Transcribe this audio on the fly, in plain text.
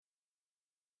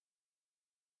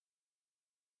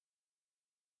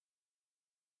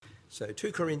So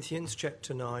 2 Corinthians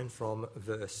chapter 9 from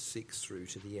verse 6 through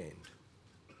to the end.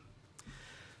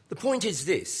 The point is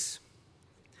this: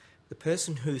 the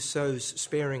person who sows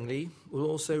sparingly will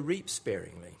also reap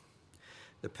sparingly.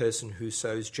 The person who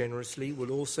sows generously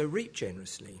will also reap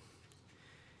generously.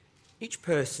 Each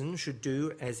person should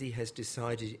do as he has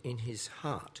decided in his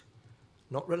heart,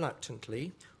 not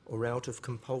reluctantly or out of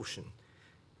compulsion,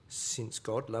 since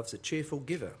God loves a cheerful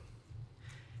giver.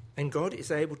 And God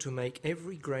is able to make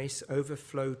every grace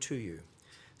overflow to you,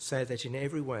 so that in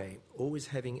every way, always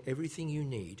having everything you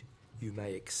need, you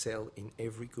may excel in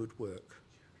every good work.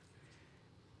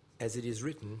 As it is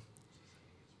written,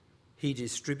 He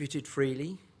distributed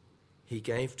freely, He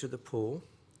gave to the poor,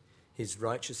 His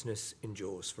righteousness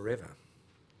endures forever.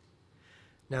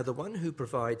 Now the one who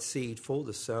provides seed for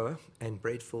the sower and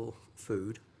bread for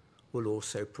food will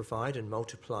also provide and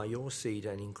multiply your seed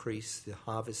and increase the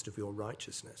harvest of your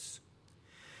righteousness.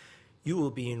 You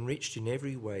will be enriched in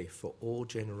every way for all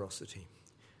generosity,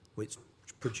 which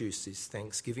produces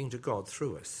thanksgiving to God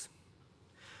through us.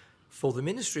 For the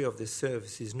ministry of this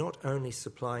service is not only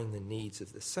supplying the needs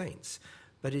of the saints,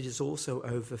 but it is also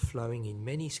overflowing in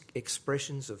many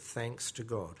expressions of thanks to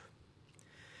God.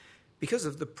 Because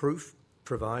of the proof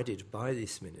provided by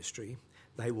this ministry,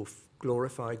 they will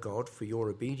glorify God for your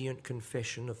obedient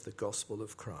confession of the gospel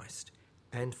of Christ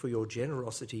and for your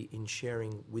generosity in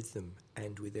sharing with them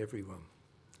and with everyone.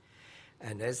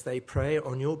 And as they pray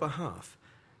on your behalf,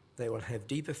 they will have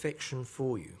deep affection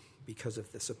for you because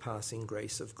of the surpassing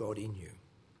grace of God in you.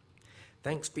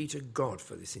 Thanks be to God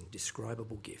for this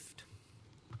indescribable gift.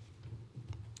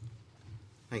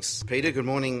 Thanks, Peter. Good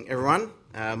morning, everyone.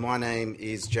 My name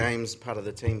is James, part of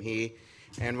the team here,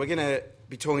 and we're going to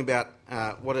be talking about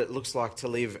what it looks like to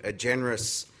live a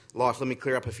generous life. Let me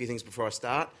clear up a few things before I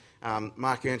start.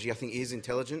 Mark Ernsty, I think, is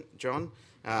intelligent, John.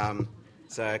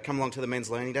 So come along to the Men's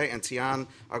Learning Day. And Tian,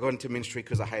 I got into ministry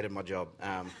because I hated my job.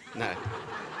 No,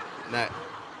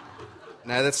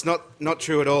 that's not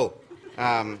true at all.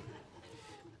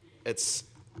 It's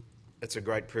a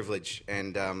great privilege,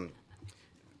 and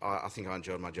I think I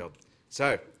enjoyed my job.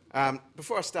 So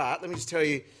before I start, let me just tell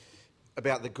you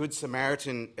about the Good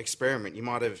Samaritan experiment. You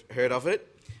might have heard of it.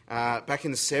 Back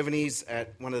in the 70s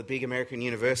at one of the big American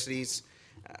universities,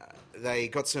 they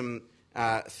got some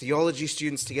theology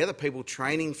students together, people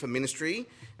training for ministry,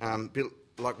 bit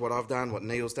like what I've done, what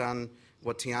Neil's done,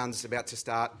 what Tian's about to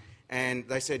start. And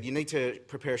they said, you need to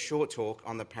prepare a short talk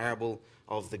on the parable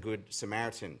of the Good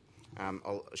Samaritan.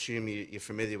 I'll assume you're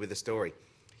familiar with the story.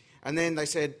 And then they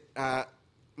said,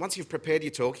 once you've prepared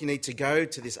your talk, you need to go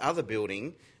to this other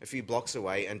building a few blocks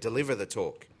away and deliver the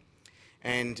talk.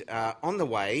 And on the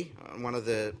way, on one of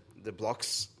the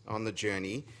blocks on the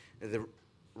journey, the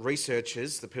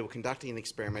researchers, the people conducting the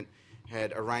experiment,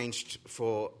 had arranged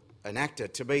for an actor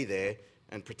to be there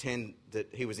and pretend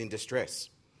that he was in distress,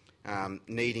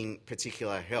 needing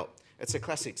particular help. It's a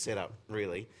classic setup,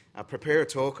 really. Prepare a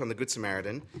talk on the Good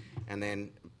Samaritan and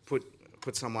then put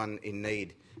someone in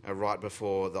need right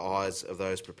before the eyes of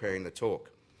those preparing the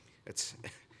talk. It's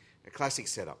a classic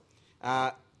setup.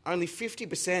 Only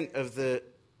 50% of the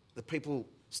people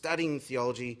studying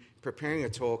theology, preparing a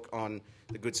talk on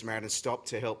the Good Samaritan, stopped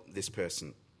to help this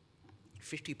person.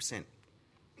 50%.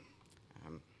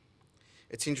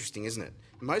 It's interesting, isn't it?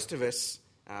 Most of us,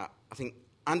 I think,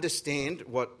 understand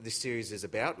what this series is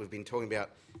about. We've been talking about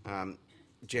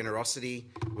generosity.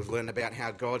 We've learned about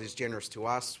how God is generous to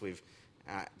us. We've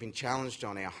been challenged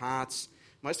on our hearts.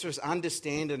 Most of us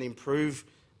understand and approve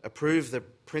the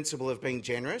principle of being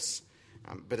generous,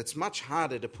 but it's much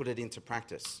harder to put it into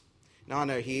practice. Now, I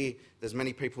know here there's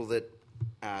many people that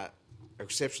are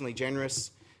exceptionally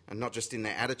generous, and not just in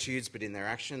their attitudes, but in their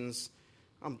actions.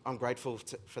 I'm grateful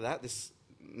for that. This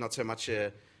not so much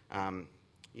I'm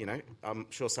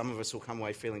sure some of us will come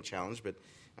away feeling challenged, but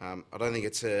I don't think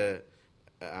it's this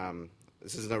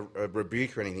isn't a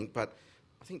rebuke or anything, but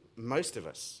I think most of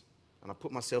us, and I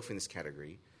put myself in this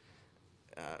category,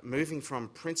 moving from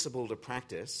principle to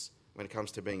practice when it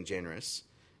comes to being generous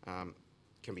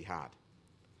can be hard.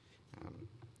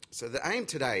 So the aim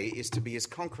today is to be as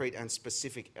concrete and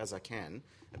specific as I can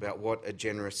about what a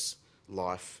generous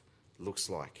life looks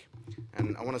like.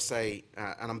 And I want to say,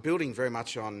 and I'm building very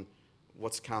much on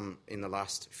what's come in the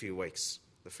last few weeks,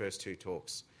 the first two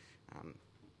talks. Here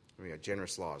we go,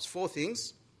 generous lives. 4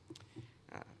 things.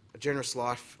 A generous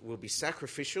life will be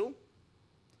sacrificial,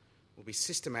 will be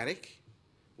systematic,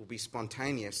 will be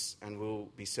spontaneous, and will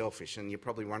be selfish. And you're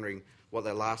probably wondering what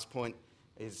that last point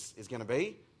is going to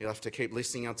be. You'll have to keep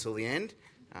listening until the end.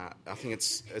 I think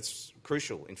it's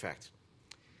crucial, in fact.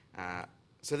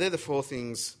 So they're the 4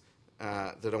 things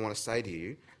that I want to say to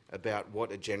you. about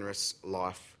what a generous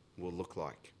life will look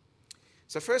like.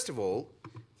 So first of all,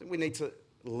 I think we need to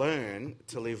learn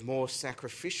to live more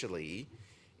sacrificially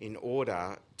in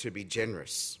order to be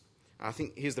generous. I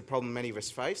think here's the problem many of us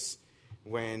face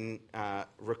when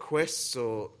requests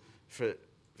for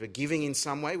giving in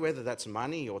some way, whether that's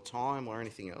money or time or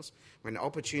anything else, when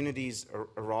opportunities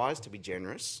arise to be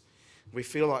generous, we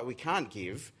feel like we can't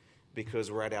give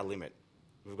because we're at our limit.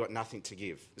 We've got nothing to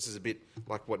give. This is a bit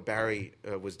like what Barry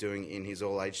was doing in his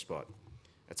all-age spot.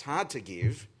 It's hard to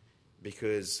give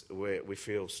because we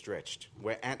feel stretched.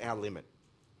 We're at our limit.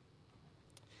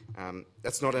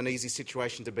 That's not an easy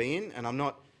situation to be in, and I'm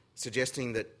not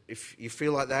suggesting that if you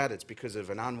feel like that, it's because of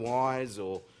an unwise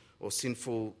or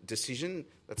sinful decision.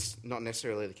 That's not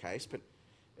necessarily the case, but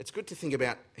it's good to think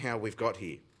about how we've got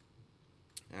here.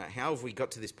 How have we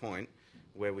got to this point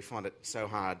where we find it so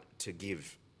hard to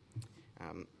give?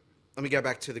 Let me go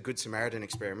back to the Good Samaritan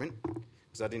experiment,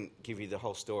 because I didn't give you the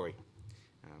whole story.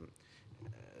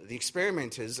 The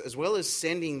experimenters, as well as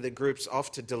sending the groups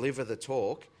off to deliver the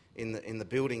talk in the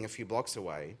building a few blocks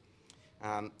away,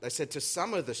 they said to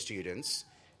some of the students,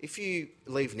 if you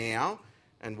leave now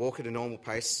and walk at a normal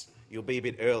pace, you'll be a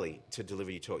bit early to deliver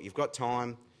your talk. You've got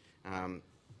time,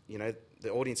 the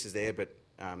audience is there, but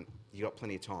you've got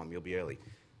plenty of time, you'll be early.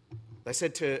 They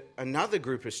said to another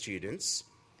group of students,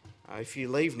 if you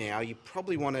leave now, you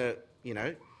probably want to,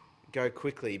 go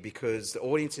quickly because the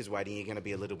audience is waiting, you're going to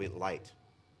be a little bit late.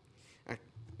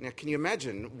 Now, can you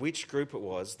imagine which group it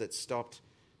was that stopped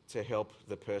to help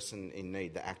the person in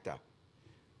need, the actor?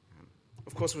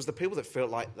 Of course, it was the people that felt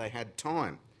like they had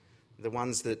time, the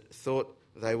ones that thought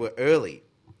they were early.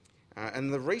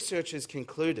 And the researchers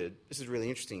concluded, this is really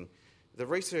interesting, the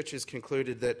researchers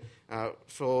concluded that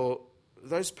for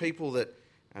those people that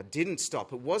didn't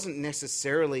stop, it wasn't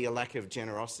necessarily a lack of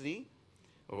generosity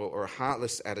or a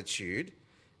heartless attitude.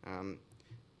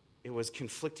 It was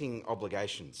conflicting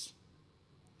obligations.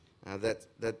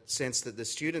 That sense that the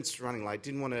students running late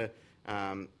didn't want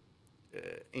to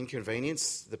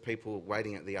inconvenience the people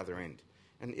waiting at the other end.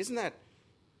 And isn't that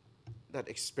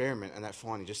experiment and that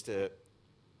finding just an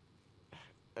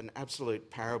absolute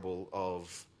parable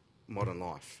of modern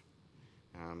life?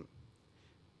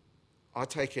 I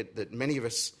take it that many of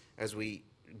us, as we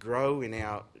grow in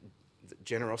our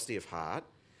generosity of heart,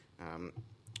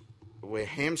 we're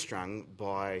hamstrung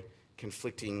by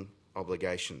conflicting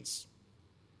obligations.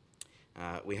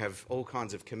 We have all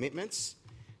kinds of commitments,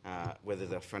 whether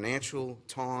they're financial,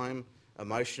 time,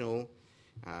 emotional,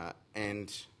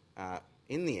 and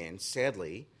in the end,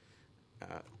 sadly,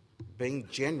 being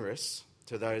generous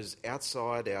to those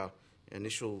outside our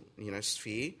initial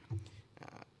sphere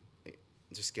it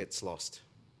just gets lost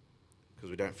because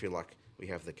we don't feel like we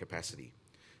have the capacity.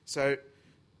 So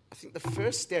I think the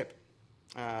first step,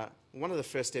 one of the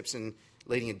first steps in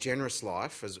leading a generous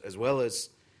life, as well as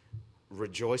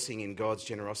rejoicing in God's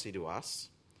generosity to us,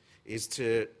 is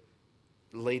to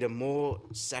lead a more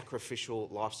sacrificial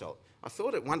lifestyle. I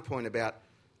thought at one point about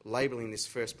labelling this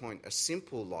first point a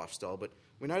simple lifestyle, but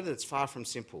we know that it's far from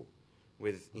simple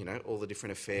with all the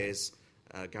different affairs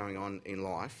going on in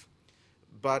life.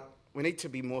 But we need to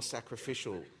be more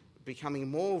sacrificial, becoming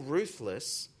more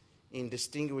ruthless in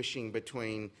distinguishing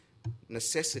between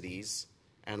necessities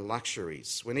and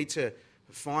luxuries. We need to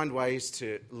find ways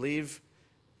to live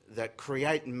that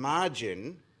create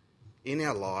margin in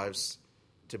our lives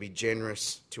to be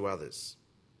generous to others.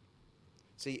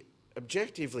 See,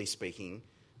 objectively speaking,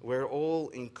 we're all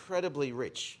incredibly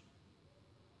rich.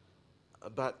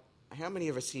 But how many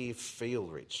of us here feel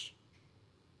rich?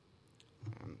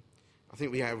 I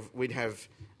think we'd have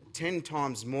 10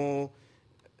 times more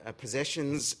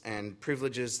possessions and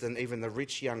privileges than even the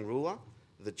rich young ruler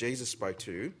that Jesus spoke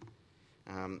to.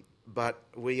 But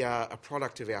we are a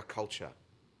product of our culture.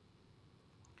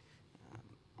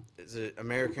 There's an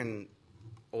American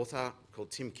author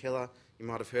called Tim Keller, you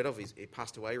might have heard of. He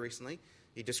passed away recently.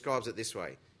 He describes it this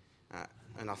way,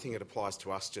 and I think it applies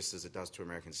to us just as it does to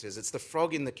Americans. He says, it's the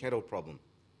frog in the kettle problem.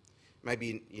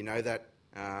 Maybe you know that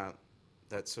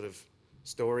sort of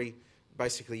story.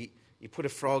 Basically, you put a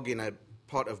frog in a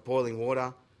pot of boiling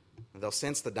water, they'll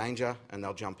sense the danger and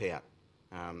they'll jump out.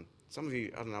 Some of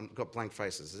you, I don't know, got blank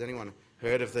faces. Has anyone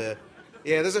heard of the...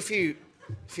 Yeah, there's a few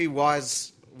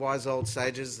wise old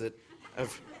sages that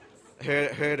have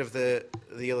heard of the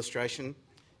illustration.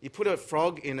 You put a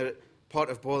frog in a pot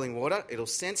of boiling water, it'll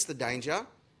sense the danger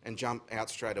and jump out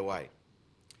straight away.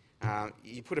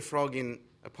 You put a frog in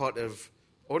a pot of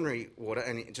ordinary water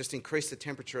and just increase the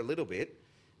temperature a little bit,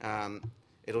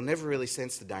 it'll never really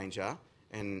sense the danger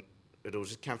and it'll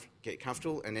just get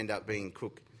comfortable and end up being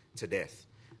cooked to death.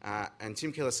 And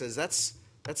Tim Keller says that's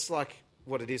That's like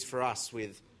what it is for us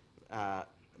with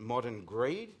modern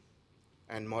greed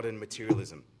and modern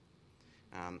materialism.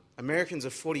 Americans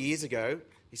of 40 years ago,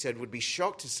 he said, would be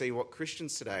shocked to see what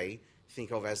Christians today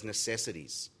think of as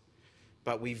necessities.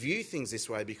 But we view things this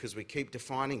way because we keep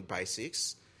defining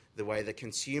basics the way the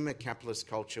consumer capitalist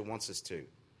culture wants us to,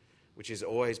 which is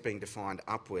always being defined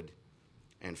upward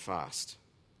and fast.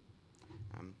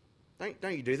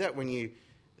 Don't you do that when you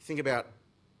think about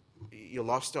your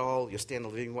lifestyle, your standard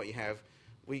of living, what you have?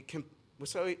 We're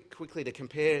so quickly to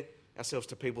compare ourselves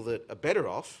to people that are better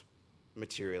off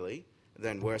materially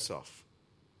than worse off.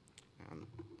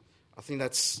 I think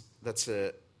that's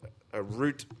a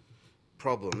root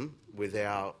problem with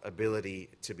our ability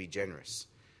to be generous.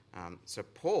 So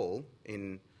Paul,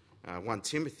 in 1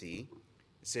 Timothy,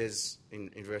 says in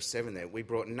verse 7 there, we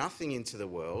brought nothing into the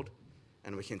world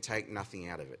and we can take nothing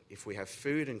out of it. If we have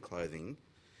food and clothing,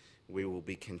 we will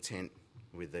be content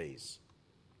with these.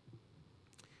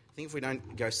 I think if we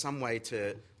don't go some way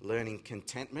to learning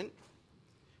contentment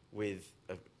with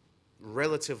a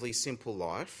relatively simple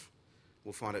life,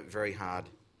 we'll find it very hard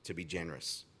to be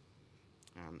generous.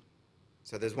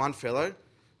 So there's one fellow,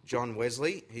 John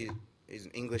Wesley. He's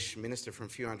an English minister from a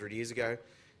few hundred years ago.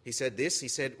 He said this. He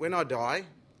said, when I die,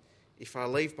 if I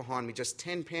leave behind me just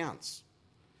 10 pounds,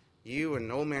 you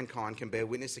and all mankind can bear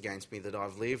witness against me that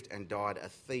I've lived and died a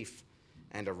thief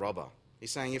and a robber.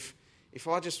 He's saying if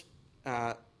I just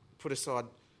put aside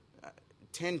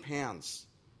 10 pounds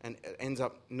and it ends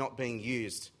up not being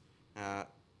used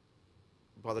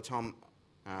by the time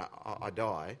I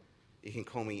die, you can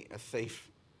call me a thief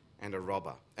and a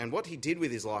robber. And what he did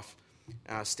with his life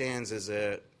stands as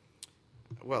a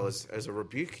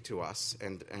rebuke to us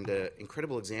and an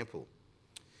incredible example.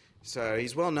 So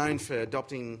he's well known for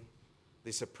adopting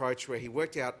this approach where he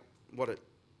worked out what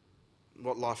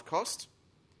life cost,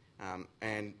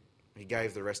 and he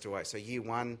gave the rest away. So year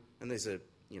one, and these are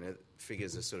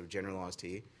figures are sort of generalised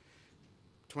here.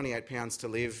 28 pounds to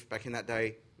live. Back in that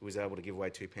day, he was able to give away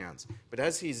 £2. But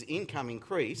as his income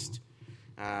increased,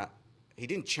 he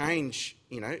didn't change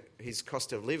his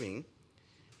cost of living.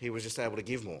 He was just able to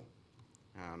give more,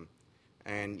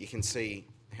 and you can see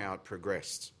how it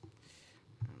progressed.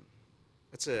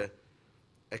 It's a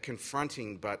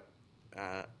confronting but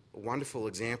wonderful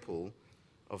example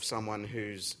of someone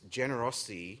whose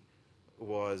generosity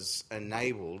was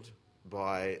enabled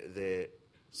by their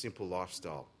simple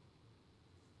lifestyle.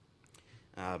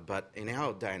 But in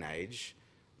our day and age,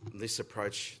 this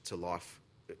approach to life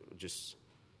just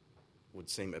would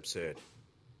seem absurd.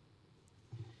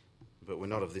 But we're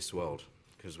not of this world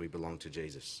because we belong to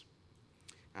Jesus.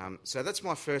 So that's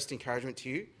my first encouragement to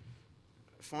you.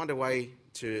 Find a way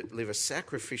to live a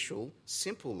sacrificial,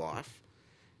 simple life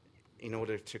in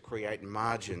order to create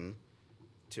margin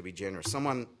to be generous.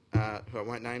 Someone who I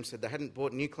won't name said they hadn't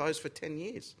bought new clothes for 10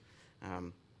 years.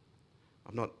 I'm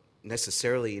not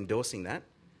necessarily endorsing that.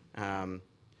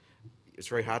 It's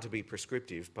very hard to be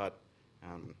prescriptive, but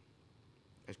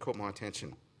it caught my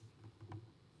attention.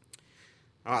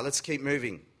 All right, let's keep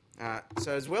moving.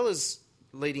 So as well as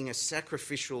leading a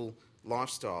sacrificial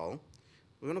lifestyle,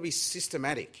 we want to be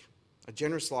systematic. A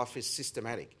generous life is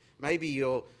systematic. Maybe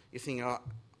you're thinking,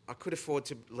 I could afford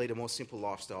to lead a more simple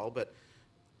lifestyle, but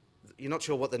you're not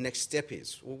sure what the next step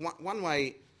is. Well, one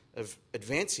way of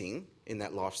advancing in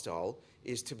that lifestyle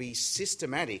is to be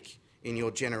systematic in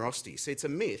your generosity. See, it's a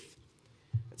myth.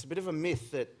 It's a bit of a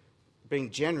myth that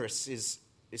being generous is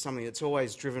something that's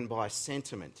always driven by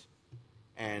sentiment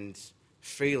and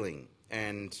feeling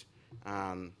and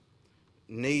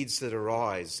needs that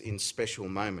arise in special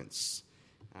moments.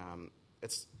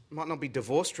 It might not be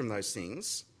divorced from those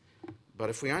things, but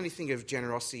if we only think of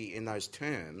generosity in those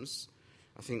terms,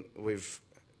 I think we've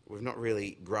not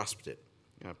really grasped it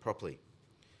properly.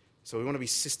 So we want to be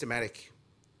systematic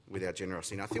with our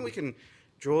generosity. And I think we can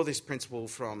draw this principle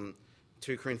from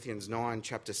 2 Corinthians 9,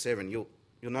 chapter 7. You'll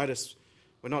notice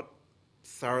we're not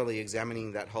thoroughly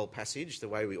examining that whole passage the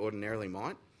way we ordinarily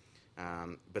might,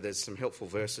 but there's some helpful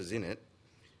verses in it,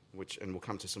 and we'll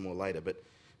come to some more later. But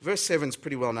verse 7 is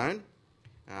pretty well known.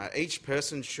 Each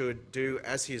person should do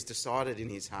as he has decided in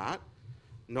his heart,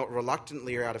 not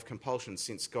reluctantly or out of compulsion,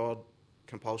 since God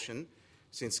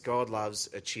loves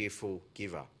a cheerful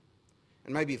giver.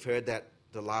 And maybe you've heard that,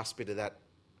 the last bit of that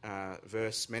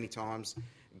verse many times.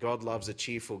 God loves a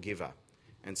cheerful giver.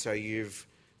 And so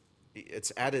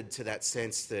it's added to that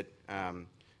sense that,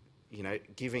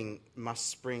 giving must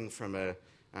spring from a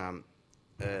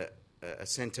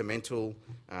sentimental,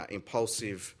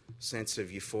 impulsive sense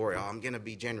of euphoria. I'm going to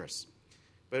be generous.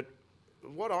 But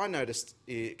what I noticed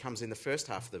comes in the first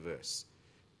half of the verse.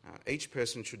 Each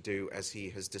person should do as he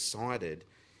has decided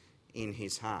in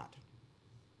his heart.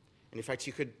 And in fact,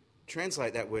 you could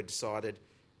translate that word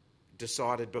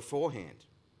decided beforehand.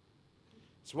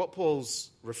 So what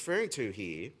Paul's referring to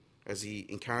here, as he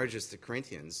encourages the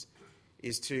Corinthians,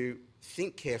 is to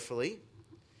think carefully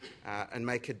and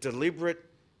make a deliberate,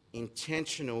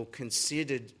 intentional,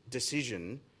 considered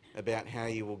decision about how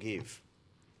you will give.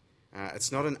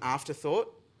 It's not an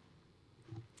afterthought.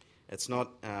 It's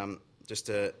not just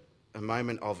a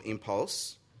moment of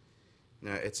impulse.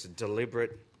 No, it's a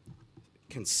deliberate,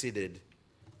 considered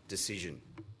decision.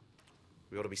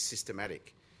 We ought to be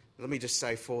systematic. Let me just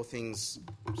say 4 things.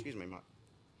 Excuse me, my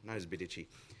nose is a bit itchy.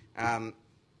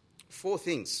 4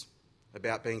 things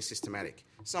about being systematic.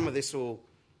 Some of this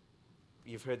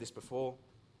you've heard this before.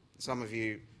 Some of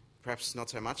you, perhaps not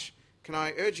so much. Can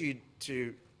I urge you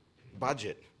to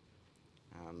budget?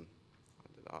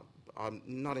 I'm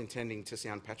not intending to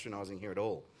sound patronising here at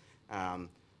all.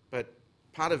 But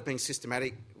part of being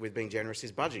systematic with being generous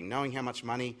is budgeting, knowing how much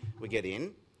money we get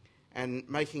in and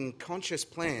making conscious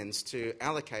plans to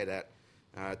allocate that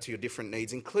to your different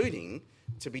needs, including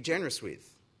to be generous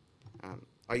with.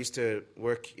 I used to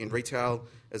work in retail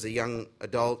as a young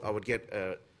adult. I would get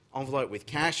an envelope with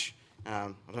cash.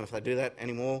 I don't know if they do that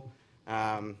anymore.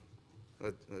 The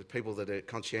people that are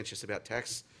conscientious about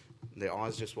tax, their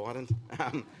eyes just widened.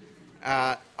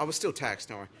 I was still taxed,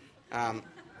 don't worry.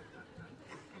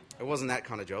 It wasn't that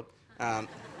kind of job.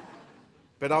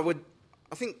 But I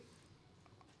think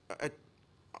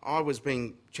I was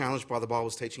being challenged by the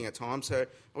Bible's teaching at times, so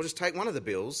I would just take one of the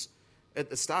bills at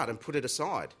the start and put it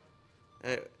aside.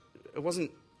 It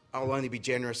wasn't, I'll only be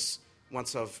generous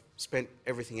once I've spent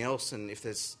everything else and if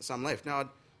there's some left. No,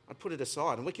 I'd put it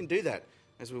aside. And we can do that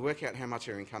as we work out how much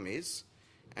our income is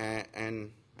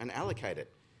and allocate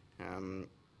it. I'm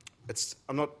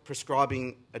not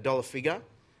prescribing a dollar figure.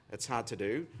 It's hard to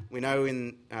do. We know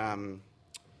in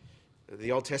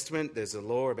the Old Testament there's a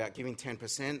law about giving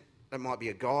 10%. That might be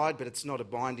a guide, but it's not a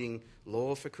binding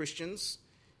law for Christians.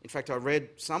 In fact, I read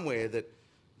somewhere that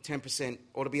 10%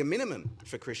 ought to be a minimum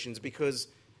for Christians because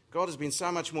God has been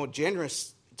so much more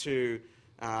generous to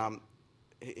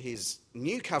his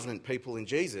new covenant people in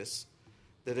Jesus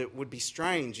that it would be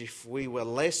strange if we were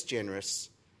less generous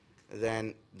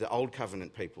than the old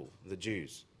covenant people, the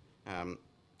Jews,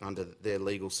 under their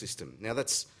legal system. Now,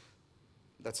 that's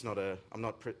not I'm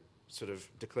not sort of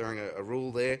declaring a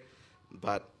rule there,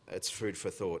 but it's food for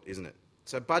thought, isn't it?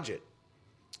 So budget.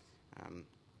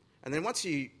 And then once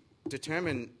you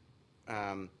determine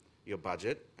your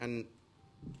budget, and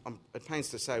I'm at pains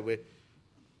to say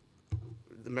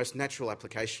the most natural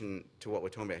application to what we're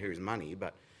talking about here is money,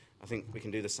 but I think we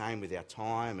can do the same with our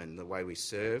time and the way we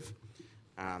serve.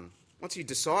 Once you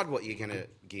decide what you're going to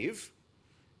give,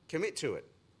 commit to it.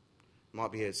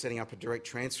 Might be setting up a direct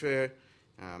transfer.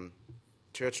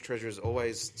 Church treasurers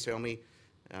always tell me,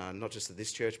 not just at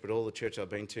this church, but all the church I've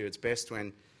been to, it's best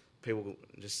when people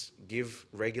just give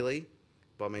regularly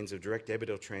by means of direct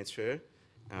debit or transfer,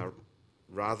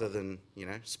 rather than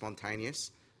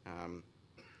spontaneous.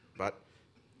 But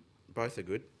both are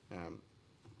good.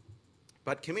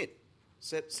 But commit.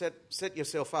 Set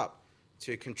yourself up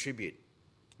to contribute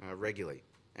regularly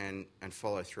and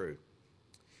follow through.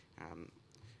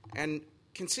 And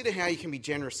consider how you can be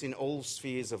generous in all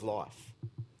spheres of life.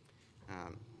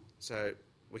 So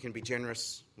we can be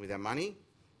generous with our money.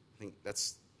 I think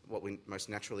that's what we most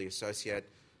naturally associate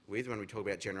with when we talk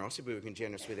about generosity, but we can be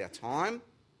generous with our time,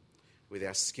 with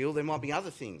our skill. There might be other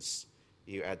things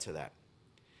you add to that.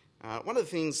 One of the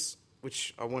things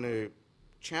which I want to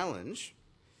challenge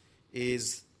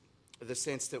is the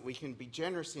sense that we can be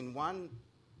generous in one...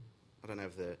 I don't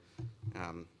have the...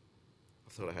 I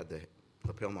thought I had the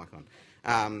lapel mic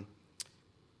on.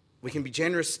 We can be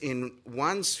generous in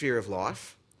one sphere of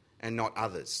life and not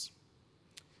others.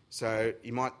 So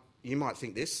you might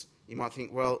think this. You might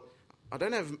think, well, I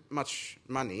don't have much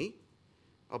money.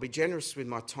 I'll be generous with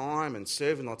my time and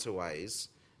serve in lots of ways.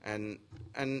 And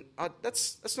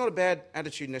that's not a bad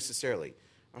attitude necessarily.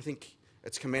 I think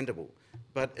it's commendable.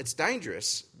 But it's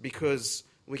dangerous because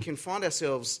we can find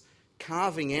ourselves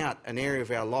carving out an area of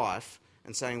our life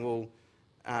and saying, well,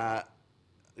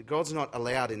 God's not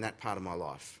allowed in that part of my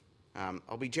life.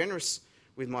 I'll be generous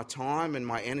with my time and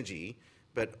my energy,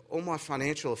 but all my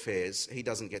financial affairs, he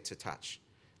doesn't get to touch.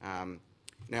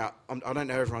 Now, I don't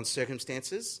know everyone's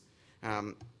circumstances,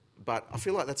 but I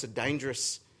feel like that's a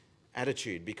dangerous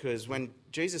attitude because when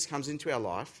Jesus comes into our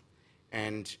life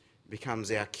and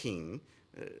becomes our king,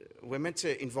 we're meant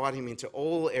to invite him into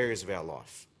all areas of our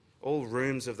life, all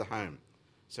rooms of the home,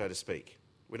 so to speak.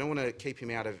 We don't want to keep him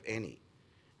out of any.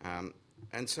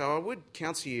 And so I would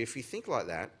counsel you, if you think like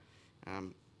that,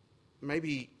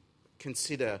 maybe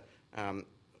consider,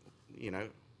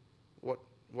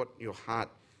 what your heart,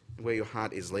 where your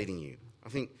heart is leading you. I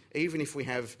think even if we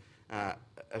have a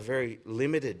very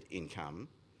limited income,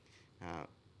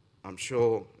 I'm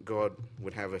sure God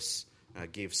would have us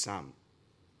give some.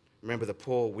 Remember the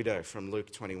poor widow from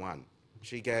Luke 21.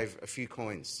 She gave a few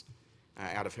coins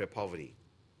out of her poverty.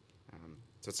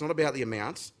 So it's not about the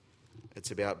amount,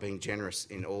 it's about being generous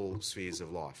in all spheres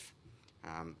of life.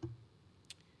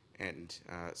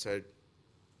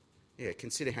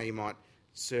 Consider how you might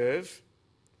serve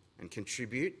and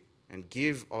contribute and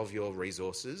give of your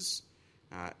resources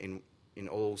in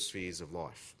all spheres of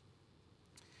life.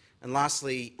 And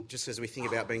lastly, just as we think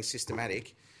about being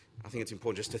systematic, I think it's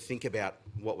important just to think about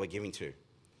what we're giving to,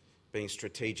 being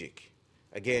strategic.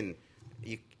 Again,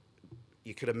 you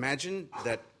could imagine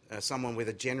that someone with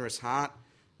a generous heart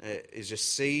is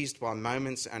just seized by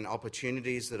moments and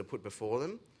opportunities that are put before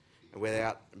them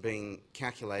without being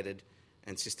calculated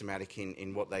and systematic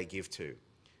in what they give to.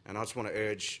 And I just want to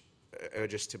urge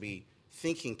us to be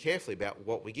thinking carefully about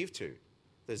what we give to.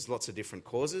 There's lots of different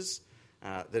causes.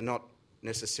 They're not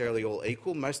necessarily all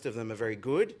equal. Most of them are very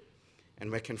good,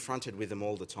 and we're confronted with them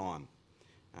all the time.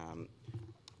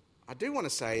 I do want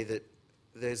to say that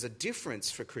there's a difference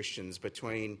for Christians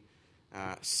between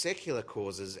secular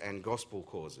causes and gospel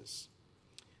causes.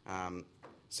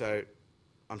 So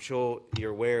I'm sure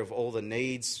you're aware of all the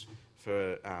needs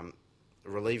for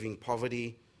relieving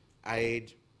poverty,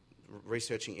 aid,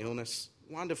 researching illness,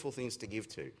 wonderful things to give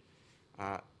to.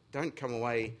 Don't come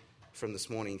away from this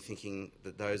morning thinking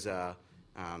that those are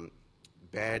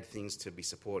bad things to be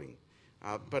supporting.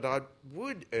 But I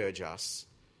would urge us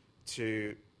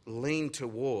to lean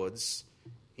towards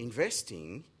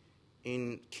investing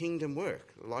in kingdom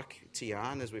work, like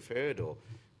Tian, as we've heard, or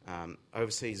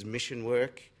overseas mission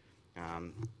work,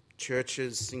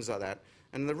 churches, things like that.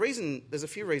 And there's a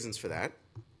few reasons for that.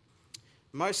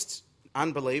 Most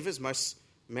unbelievers, most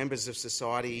members of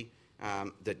society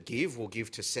that will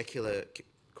give to secular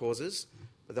causes,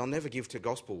 but they'll never give to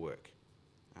gospel work.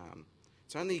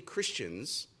 It's only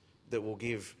Christians that will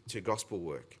give to gospel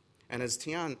work. And as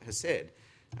Tian has said,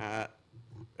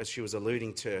 as she was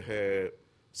alluding to her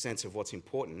sense of what's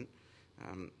important,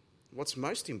 what's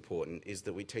most important is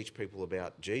that we teach people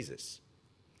about Jesus.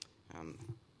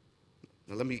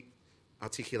 Now let me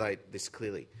articulate this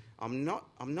clearly. I'm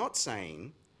not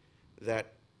saying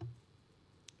that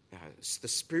the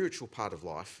spiritual part of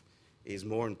life is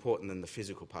more important than the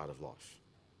physical part of life.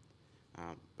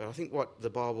 But I think what the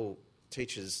Bible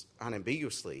teaches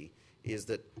unambiguously is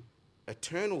that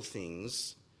eternal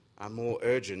things are more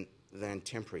urgent than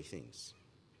temporary things.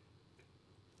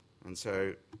 And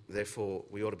so, therefore,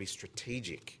 we ought to be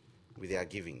strategic with our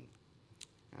giving.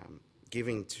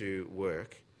 Giving to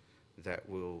work that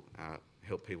will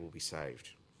help people be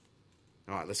saved.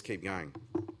 All right, let's keep going.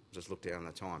 Just look down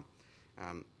the time.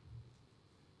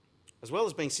 As well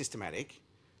as being systematic,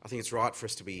 I think it's right for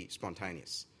us to be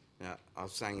spontaneous. Now, I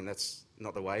was saying that's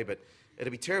not the way, but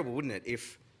it'd be terrible, wouldn't it,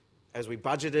 if, as we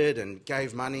budgeted and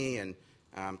gave money and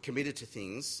committed to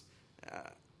things,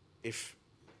 if,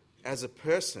 as a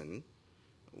person,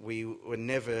 we were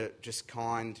never just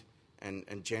kind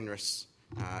and generous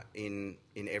in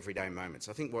everyday moments.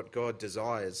 I think what God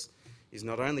desires is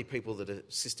not only people that are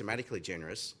systematically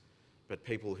generous, but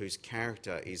people whose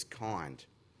character is kind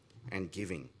and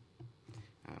giving.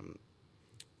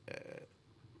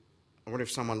 I wonder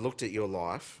if someone looked at your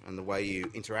life and the way you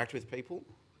interact with people,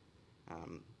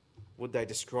 would they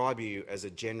describe you as a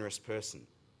generous person?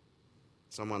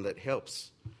 Someone that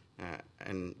helps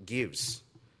and gives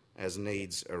as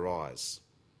needs arise.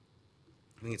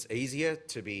 I think it's easier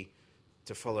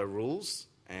to follow rules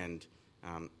and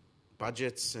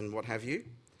budgets and what have you,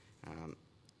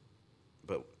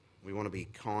 but we want to be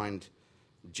kind,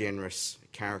 generous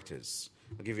characters.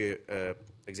 I'll give you an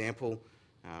example.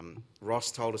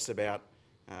 Ross told us about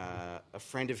a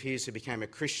friend of his who became a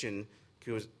Christian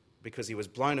because he was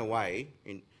blown away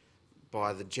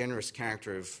by the generous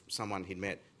character of someone he'd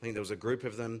met. I think there was a group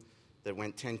of them that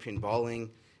went 10-pin bowling,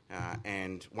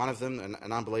 and one of them,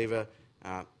 an unbeliever,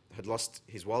 had lost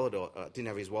his wallet or didn't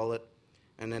have his wallet.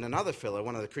 And then another fellow,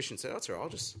 one of the Christians, said, "Oh, it's all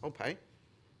right, I'll pay."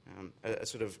 A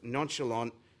sort of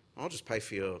nonchalant, "I'll just pay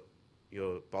for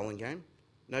your bowling game.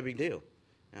 No big deal."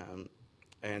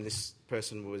 And this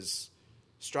person was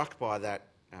struck by that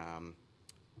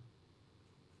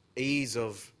ease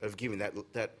of giving,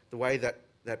 that the way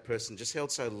that person just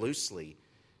held so loosely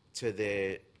to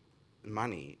their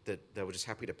money that they were just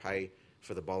happy to pay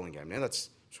for the bowling game. Now that's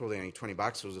surely only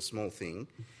 $20. It was a small thing,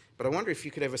 but I wonder if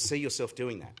you could ever see yourself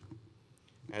doing that.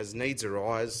 as needs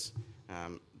arise,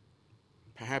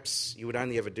 perhaps you would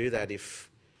only ever do that if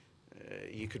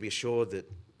you could be assured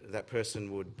that that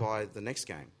person would buy the next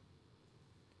game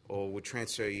or would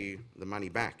transfer you the money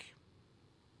back.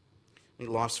 I think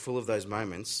life's full of those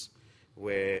moments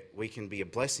where we can be a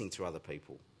blessing to other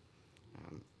people.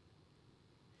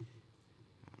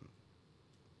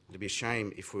 It'd be a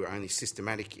shame if we were only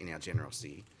systematic in our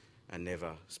generosity and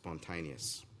never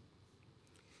spontaneous.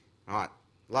 All right,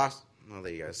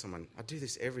 there you go. I do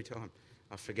this every time.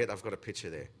 I forget I've got a picture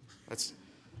there. I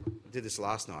did this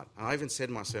last night. I even said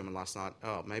in my sermon last night,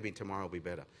 maybe tomorrow will be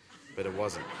better. But it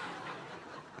wasn't.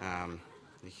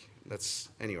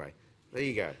 Anyway, there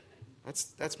you go.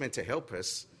 That's meant to help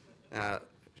us,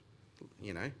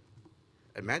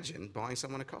 imagine buying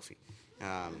someone a coffee.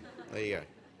 There you go.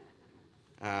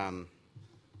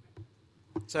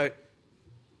 So,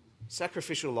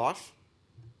 sacrificial life,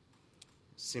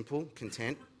 simple,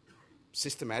 content,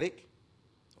 systematic,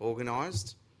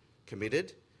 organised,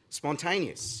 committed,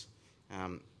 spontaneous,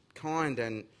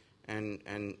 kind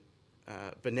and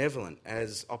benevolent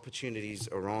as opportunities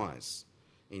arise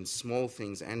in small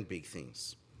things and big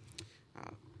things.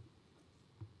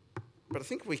 But I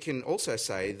think we can also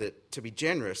say that to be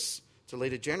generous, to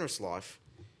lead a generous life,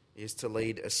 is to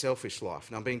lead a selfish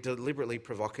life. Now, I'm being deliberately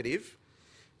provocative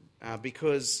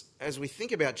because as we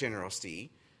think about generosity,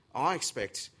 I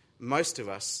expect most of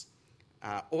us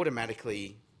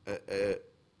automatically,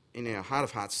 in our heart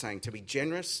of hearts, saying to be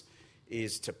generous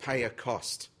is to pay a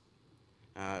cost.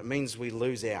 It means we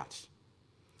lose out.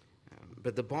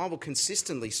 But the Bible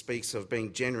consistently speaks of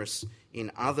being generous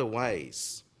in other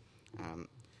ways.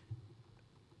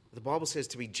 The Bible says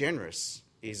to be generous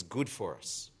is good for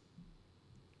us.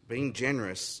 Being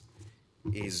generous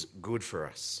is good for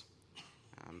us.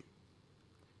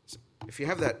 So if you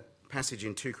have that passage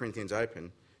in 2 Corinthians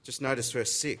open, just notice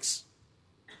verse 6.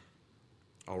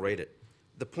 I'll read it.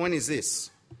 The point is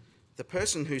this: the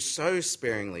person who sows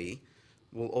sparingly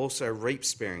will also reap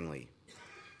sparingly,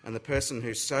 and the person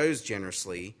who sows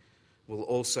generously will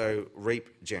also reap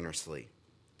generously.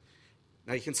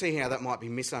 Now you can see how that might be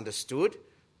misunderstood.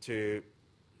 You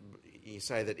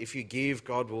say that if you give,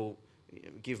 God will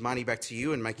give money back to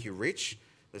you and make you rich.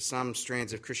 There's some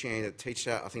strands of Christianity that teach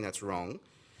that. I think that's wrong.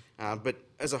 But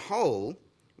as a whole,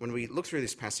 when we look through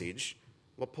this passage,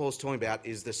 what Paul's talking about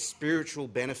is the spiritual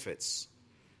benefits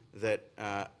that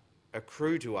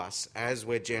accrue to us as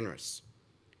we're generous.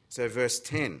 So verse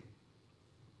 10.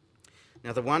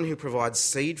 Now the one who provides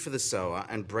seed for the sower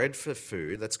and bread for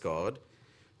food, that's God,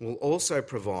 will also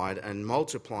provide and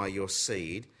multiply your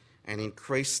seed and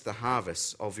increase the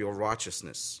harvest of your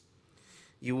righteousness.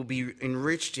 You will be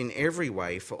enriched in every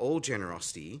way for all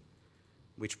generosity,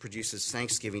 which produces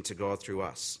thanksgiving to God through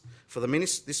us. For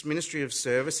this ministry of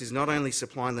service is not only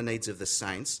supplying the needs of the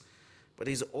saints, but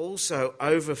is also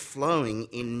overflowing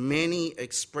in many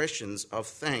expressions of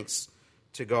thanks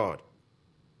to God.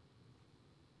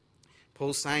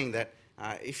 Paul's saying that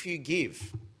if you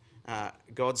give,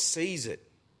 God sees it.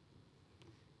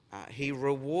 He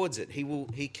rewards it.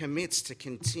 He commits to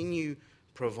continue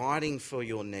providing for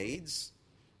your needs,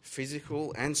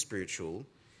 physical and spiritual,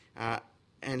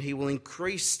 and he will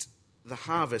increase the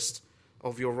harvest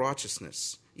of your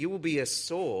righteousness. You will be a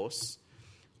source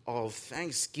of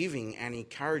thanksgiving and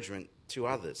encouragement to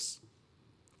others.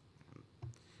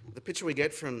 The picture we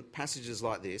get from passages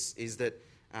like this is that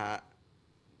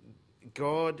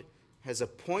God has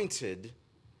appointed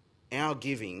our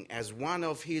giving as one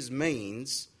of his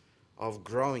means of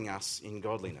growing us in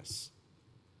godliness.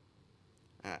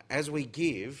 As we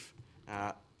give,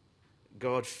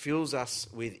 God fills us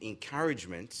with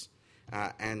encouragement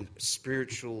and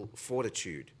spiritual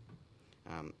fortitude.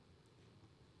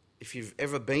 If you've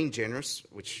ever been generous,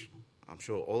 which I'm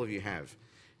sure all of you have,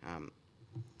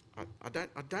 I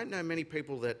don't know many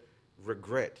people that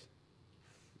regret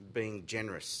being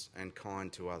generous and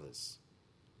kind to others.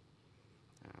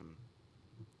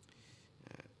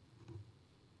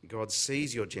 God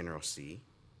sees your generosity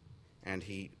and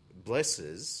he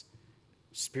blesses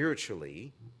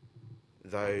spiritually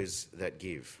those that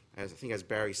give. I think as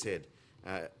Barry said,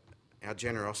 our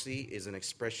generosity is an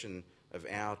expression of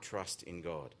our trust in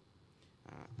God.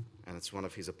 And it's one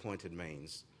of his appointed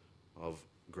means of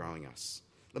growing us.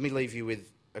 Let me leave you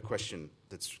with a question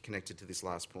that's connected to this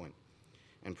last point,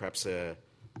 and perhaps a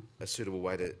suitable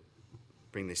way to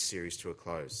bring this series to a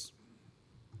close.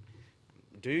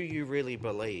 Do you really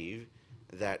believe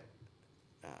that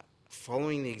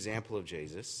following the example of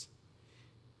Jesus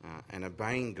and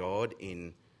obeying God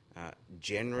in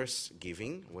generous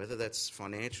giving, whether that's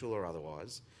financial or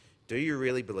otherwise, do you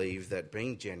really believe that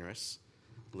being generous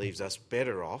leaves us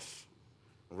better off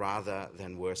rather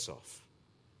than worse off?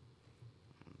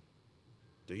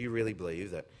 Do you really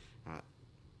believe that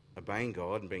obeying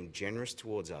God and being generous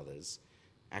towards others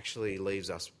actually leaves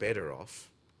us better off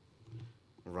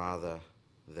rather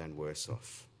than worse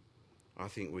off? I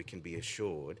think we can be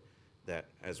assured that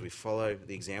as we follow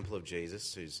the example of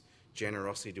Jesus, whose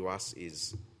generosity to us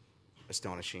is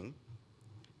astonishing,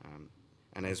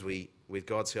 and as we, with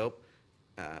God's help,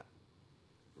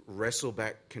 wrestle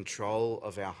back control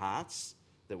of our hearts,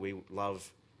 that we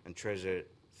love and treasure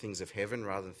things of heaven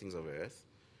rather than things of earth,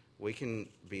 we can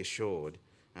be assured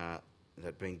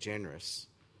that being generous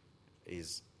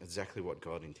is exactly what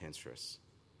God intends for us,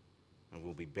 and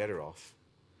we'll be better off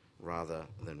rather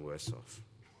than worse off.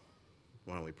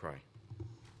 Why don't we pray?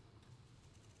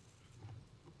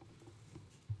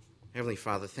 Heavenly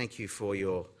Father, thank you for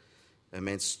your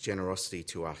immense generosity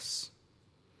to us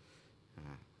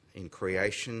in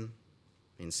creation,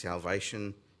 in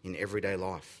salvation, in everyday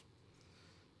life.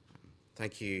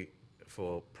 Thank you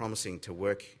for promising to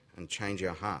work and change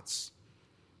our hearts.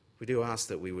 We do ask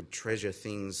that we would treasure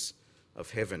things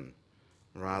of heaven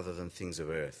rather than things of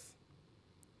earth.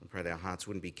 I pray that our hearts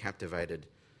wouldn't be captivated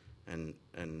and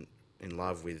in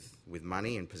love with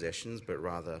money and possessions, but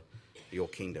rather your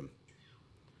kingdom.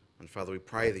 And Father, we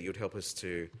pray that you'd help us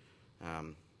to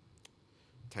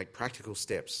take practical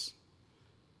steps,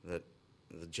 that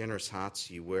the generous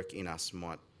hearts you work in us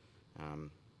might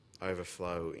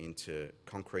overflow into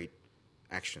concrete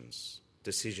actions,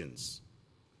 decisions,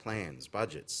 plans,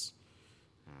 budgets,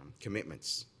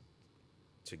 commitments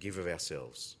to give of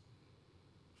ourselves.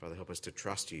 Father, help us to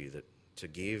trust you, that to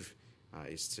give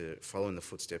is to follow in the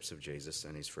footsteps of Jesus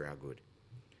and is for our good.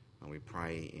 And we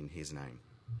pray in his name.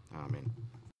 Amen.